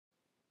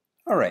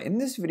Alright, in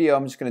this video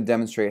I'm just going to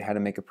demonstrate how to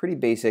make a pretty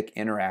basic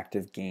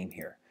interactive game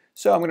here.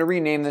 So I'm going to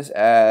rename this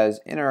as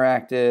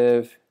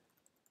Interactive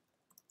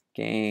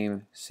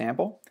Game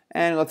Sample,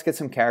 and let's get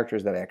some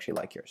characters that I actually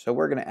like here. So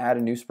we're going to add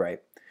a new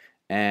sprite,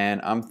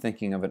 and I'm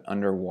thinking of an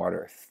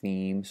underwater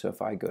theme. So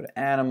if I go to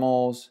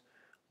animals,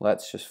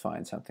 let's just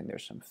find something.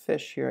 There's some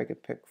fish here I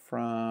could pick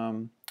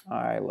from.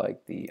 I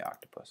like the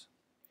octopus.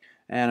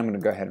 And I'm going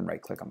to go ahead and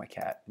right click on my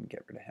cat and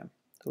get rid of him.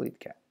 Delete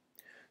the cat.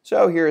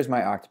 So here is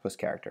my octopus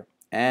character.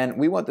 And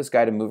we want this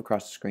guy to move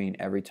across the screen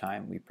every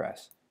time we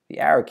press the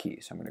arrow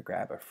key. So I'm going to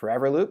grab a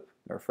forever loop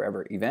or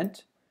forever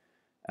event,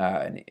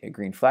 a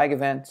green flag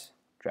event,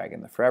 drag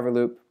in the forever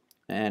loop,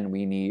 and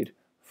we need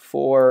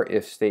 4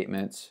 if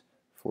statements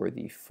for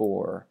the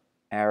 4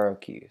 arrow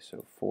keys.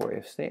 So 4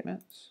 if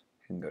statements.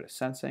 You can go to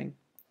sensing,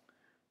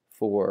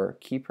 4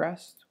 key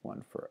pressed,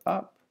 1 for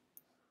up,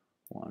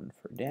 1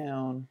 for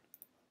down,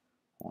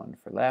 1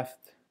 for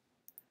left,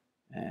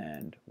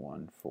 and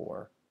 1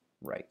 for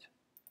right.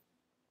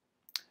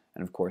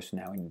 And of course,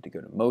 now we need to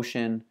go to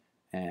motion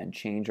and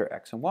change our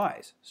x and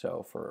y's.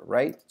 So for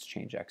right, let's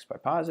change x by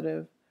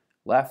positive.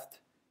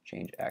 Left,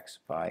 change x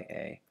by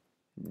a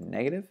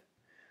negative.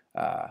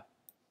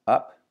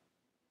 Up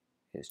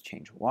is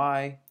change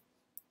y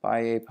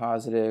by a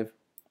positive.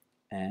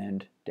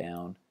 And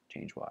down,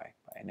 change y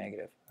by a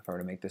negative. If I were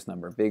to make this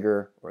number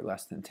bigger or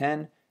less than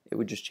 10, it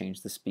would just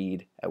change the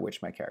speed at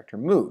which my character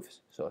moves.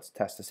 So let's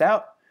test this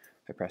out.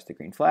 If I press the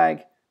green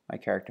flag, my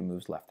character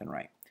moves left and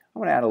right. I'm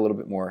going to add a little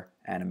bit more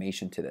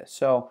animation to this.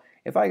 So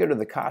if I go to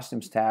the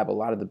costumes tab, a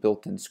lot of the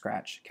built-in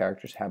Scratch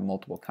characters have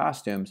multiple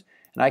costumes,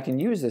 and I can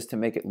use this to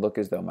make it look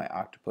as though my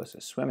octopus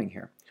is swimming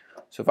here.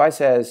 So if I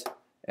says,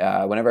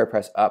 whenever I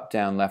press up,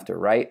 down, left, or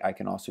right, I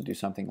can also do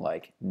something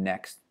like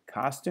next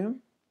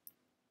costume.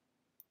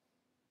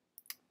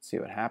 See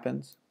what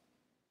happens.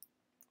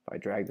 If I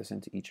drag this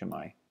into each of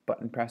my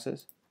button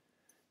presses,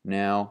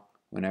 now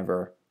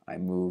whenever I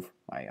move,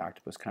 my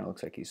octopus kind of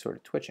looks like he's sort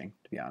of twitching,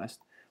 to be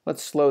honest.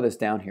 Let's slow this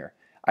down here.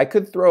 I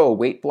could throw a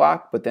wait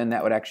block, but then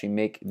that would actually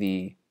make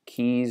the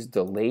keys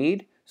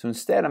delayed. So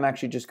instead, I'm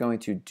actually just going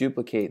to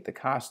duplicate the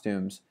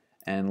costumes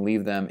and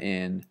leave them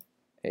in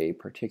a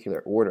particular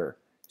order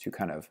to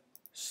kind of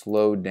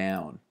slow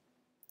down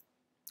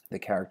the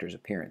character's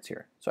appearance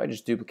here. So I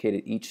just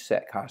duplicated each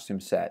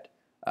costume set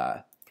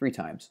 3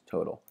 times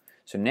total.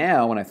 So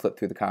now when I flip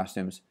through the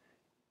costumes,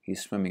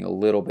 he's swimming a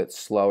little bit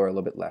slower, a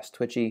little bit less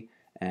twitchy.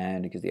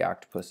 And because the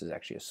octopus is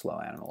actually a slow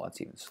animal,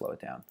 let's even slow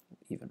it down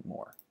even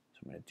more. So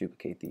I'm going to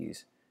duplicate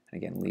these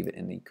and again leave it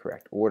in the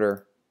correct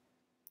order.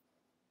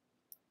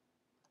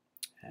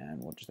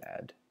 And we'll just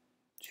add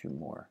 2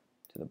 more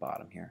to the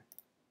bottom here.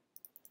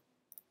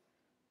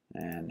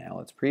 And now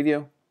let's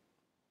preview.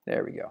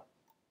 There we go.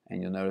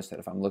 And you'll notice that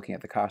if I'm looking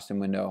at the costume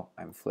window,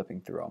 I'm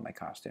flipping through all my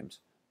costumes.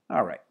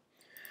 All right.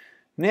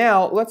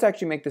 Now let's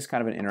actually make this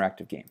kind of an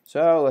interactive game.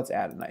 So let's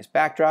add a nice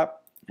backdrop.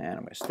 And I'm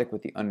going to stick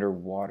with the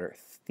underwater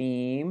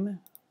theme.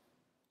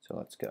 So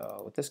let's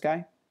go with this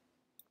guy.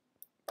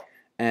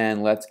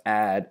 And let's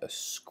add a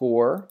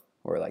score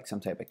or like some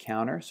type of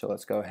counter. So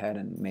let's go ahead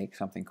and make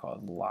something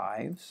called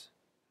lives.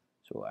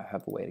 So I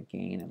have a way to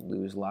gain and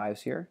lose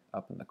lives here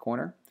up in the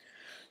corner.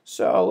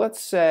 So let's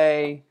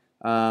say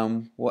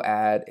we'll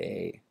add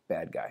a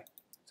bad guy.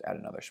 Let's add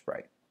another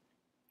sprite.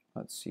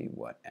 Let's see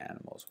what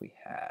animals we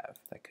have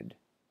that could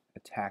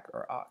attack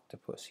our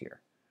octopus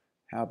here.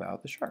 How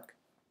about the shark?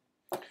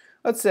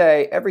 Let's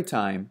say every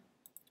time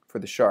for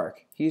the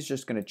shark, he's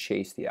just going to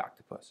chase the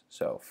octopus.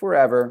 So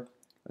forever,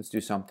 let's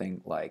do something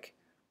like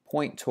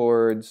point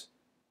towards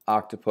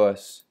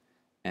octopus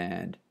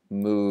and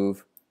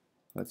move,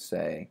 let's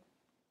say,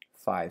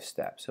 5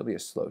 steps. He'll be a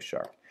slow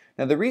shark.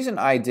 Now the reason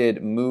I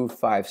did move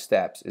 5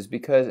 steps is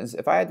because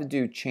if I had to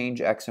do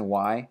change x and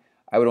y,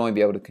 I would only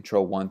be able to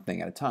control one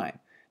thing at a time.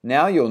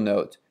 Now you'll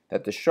note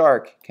that the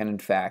shark can in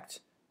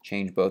fact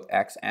change both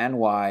x and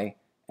y,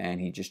 and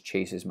he just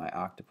chases my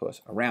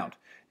octopus around.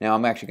 Now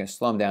I'm actually going to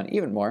slow him down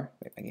even more,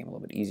 make my game a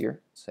little bit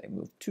easier. Say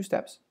move 2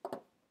 steps.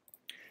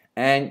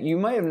 And you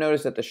might have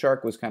noticed that the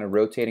shark was kind of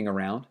rotating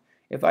around.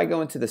 If I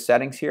go into the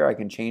settings here, I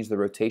can change the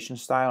rotation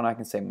style, and I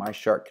can say my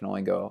shark can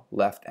only go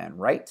left and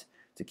right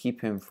to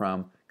keep him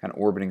from kind of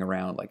orbiting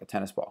around like a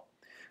tennis ball.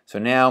 So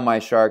now my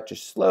shark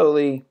just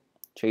slowly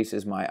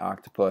chases my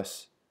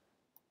octopus.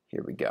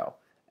 Here we go.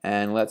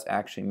 And let's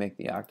actually make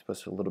the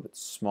octopus a little bit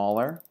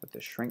smaller with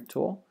the shrink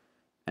tool.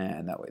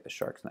 And that way the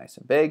shark's nice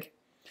and big.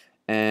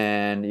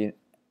 And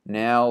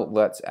now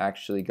let's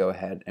actually go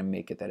ahead and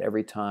make it that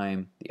every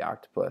time the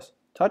octopus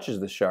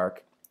touches the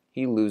shark,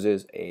 he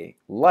loses a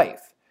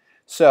life.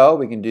 So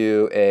we can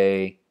do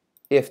a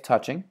if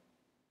touching.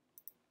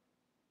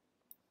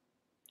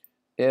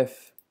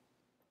 If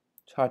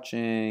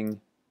touching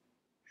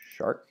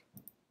shark.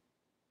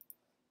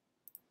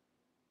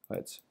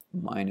 Let's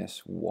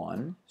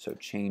 -1. So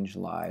change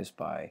lives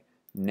by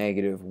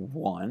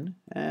 -1,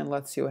 and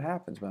let's see what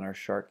happens when our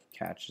shark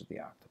catches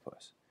the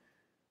octopus.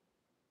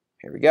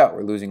 Here we go,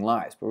 we're losing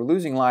lives, but we're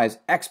losing lives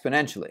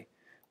exponentially.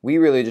 We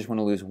really just want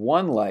to lose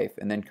 1 life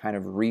and then kind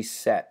of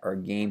reset our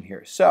game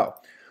here. So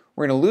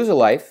We're going to lose a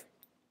life,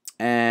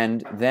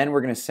 and then we're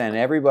going to send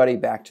everybody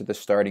back to the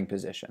starting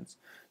positions.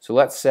 So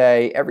let's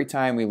say every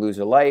time we lose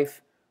a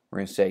life, we're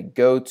going to say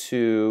go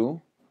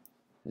to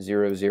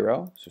 0,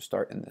 0. So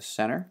start in the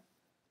center.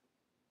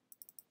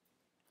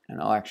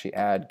 And I'll actually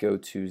add go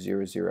to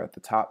 0, 0 at the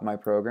top of my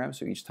program.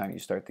 So each time you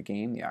start the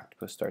game, the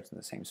octopus starts in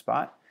the same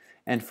spot.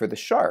 And for the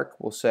shark,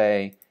 we'll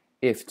say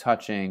if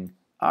touching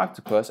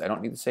octopus, I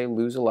don't need to say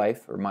lose a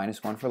life or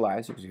 -1 for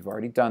lives because we've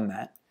already done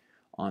that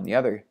on the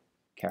other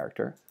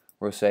character.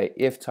 We'll say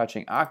if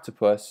touching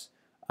octopus,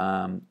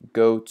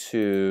 go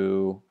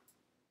to,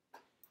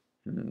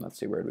 let's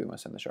see, where do we want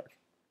to send the shark?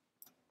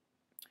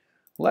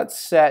 Let's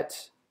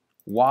set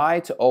y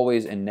to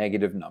always a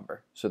negative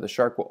number. So the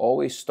shark will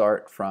always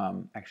start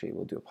from, actually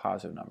we'll do a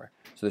positive number.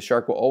 So the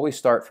shark will always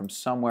start from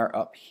somewhere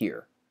up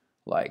here,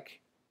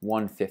 like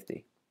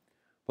 150.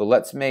 But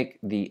let's make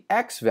the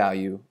x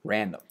value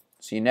random.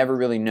 So you never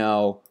really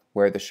know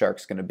where the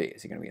shark's going to be.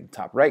 Is he going to be in the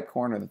top right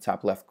corner or the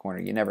top left corner?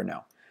 You never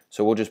know.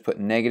 So we'll just put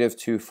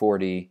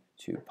 -240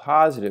 to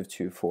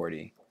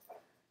 +240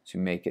 to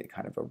make it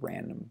kind of a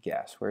random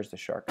guess. Where's the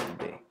shark going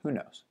to be? Who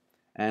knows?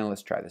 And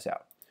let's try this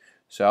out.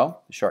 So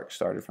the shark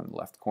started from the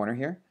left corner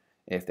here.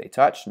 If they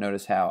touch,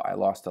 notice how I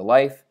lost a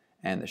life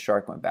and the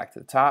shark went back to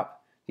the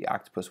top. The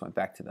octopus went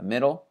back to the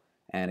middle.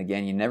 And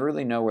again, you never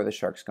really know where the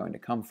shark's going to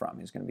come from.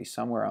 He's going to be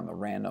somewhere on the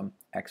random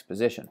x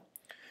position.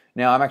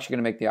 Now I'm actually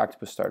going to make the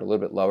octopus start a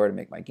little bit lower to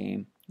make my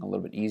game a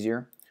little bit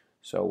easier.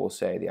 So we'll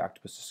say the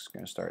octopus is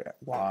going to start at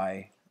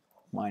y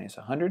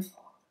 -100.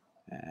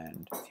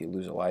 And if you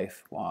lose a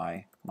life,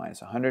 y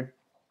 -100.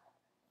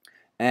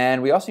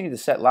 And we also need to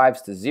set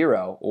lives to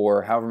 0,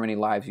 or however many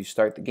lives you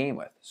start the game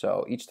with.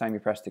 So each time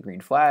you press the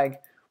green flag,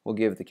 we'll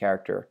give the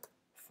character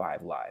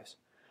 5 lives.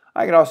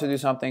 I could also do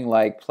something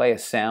like play a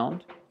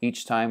sound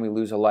each time we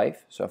lose a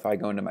life. So if I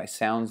go into my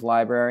sounds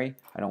library,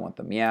 I don't want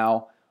the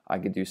meow, I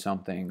could do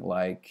something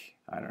like,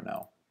 I don't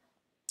know,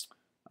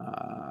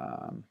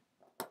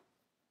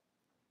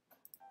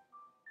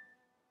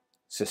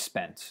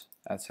 suspense.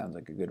 That sounds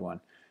like a good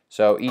one.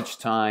 So each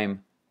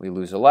time we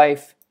lose a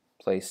life,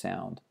 play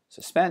sound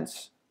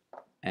suspense,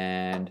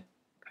 and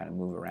kind of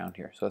move around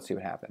here. So let's see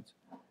what happens.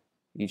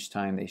 Each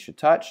time they should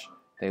touch,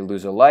 they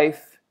lose a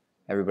life,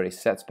 everybody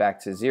sets back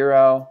to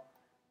 0,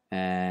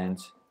 and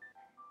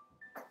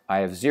I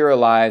have 0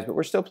 lives, but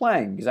we're still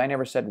playing because I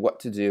never said what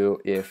to do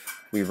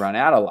if we run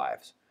out of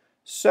lives.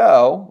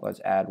 So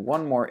let's add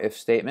one more if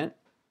statement.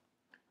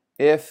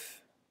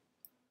 If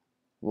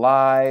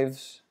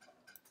lives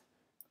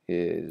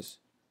is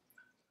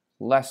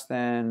less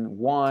than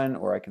 1,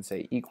 or I can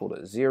say equal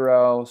to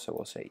 0, so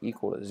we'll say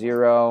equal to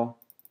 0,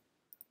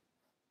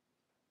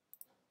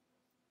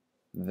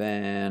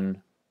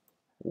 then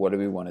what do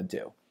we want to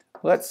do?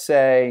 Let's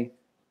say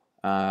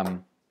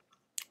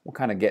we'll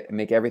kind of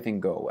make everything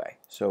go away.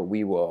 So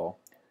we will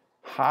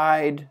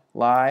hide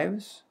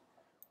lives,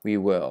 we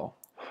will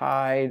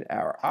hide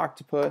our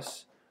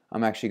octopus.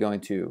 I'm actually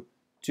going to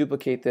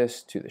duplicate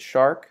this to the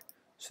shark,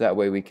 so that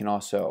way we can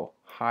also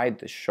hide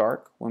the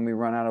shark when we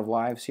run out of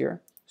lives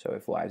here. So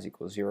if lives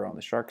equals 0 on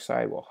the shark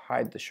side, we'll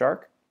hide the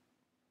shark.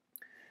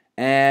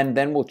 And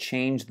then we'll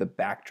change the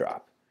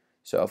backdrop.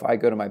 So if I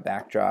go to my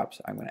backdrops,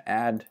 I'm going to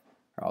add,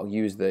 or I'll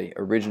use the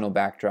original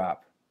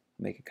backdrop,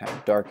 make it kind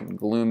of dark and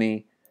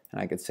gloomy,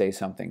 and I could say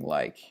something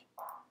like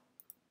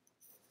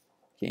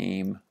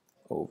game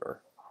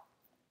over.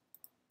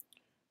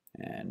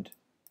 And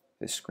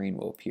this screen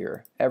will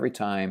appear every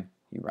time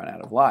you run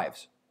out of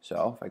lives.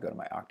 So if I go to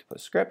my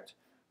octopus script,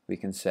 we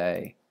can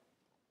say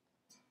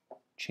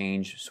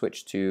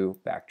switch to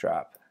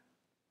backdrop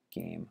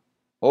game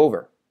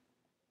over,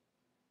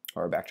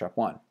 or backdrop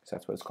 1, because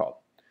that's what it's called.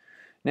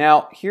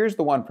 Now here's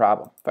the one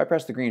problem. If I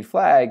press the green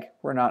flag,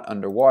 we're not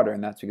underwater,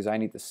 and that's because I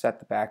need to set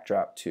the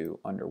backdrop to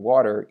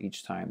underwater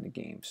each time the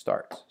game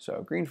starts.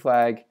 So green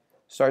flag,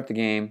 start the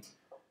game.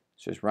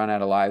 Let's just run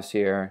out of lives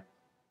here.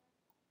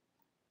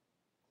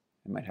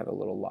 I might have a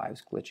little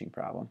lives glitching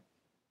problem.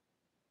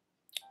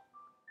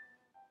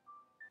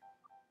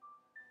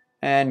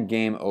 And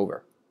game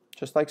over,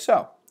 just like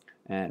so.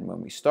 And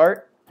when we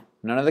start,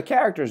 none of the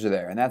characters are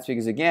there. And that's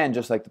because, again,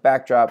 just like the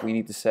backdrop, we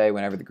need to say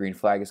whenever the green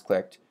flag is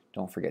clicked,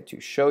 don't forget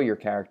to show your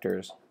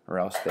characters, or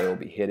else they will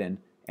be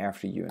hidden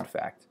after you, in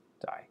fact,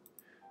 die.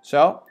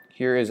 So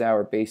here is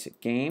our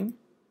basic game,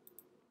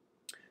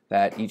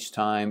 that each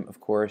time, of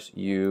course,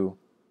 you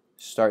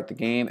start the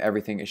game,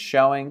 everything is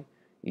showing.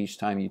 Each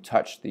time you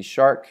touch the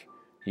shark,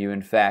 you,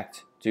 in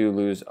fact, do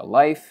lose a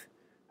life.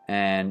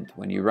 And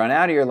when you run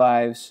out of your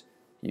lives,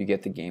 you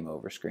get the game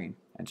over screen.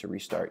 And to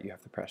restart, you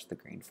have to press the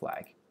green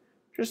flag.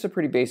 Just a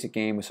pretty basic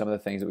game with some of the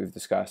things that we've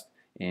discussed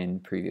in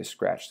previous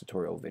Scratch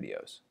tutorial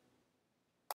videos.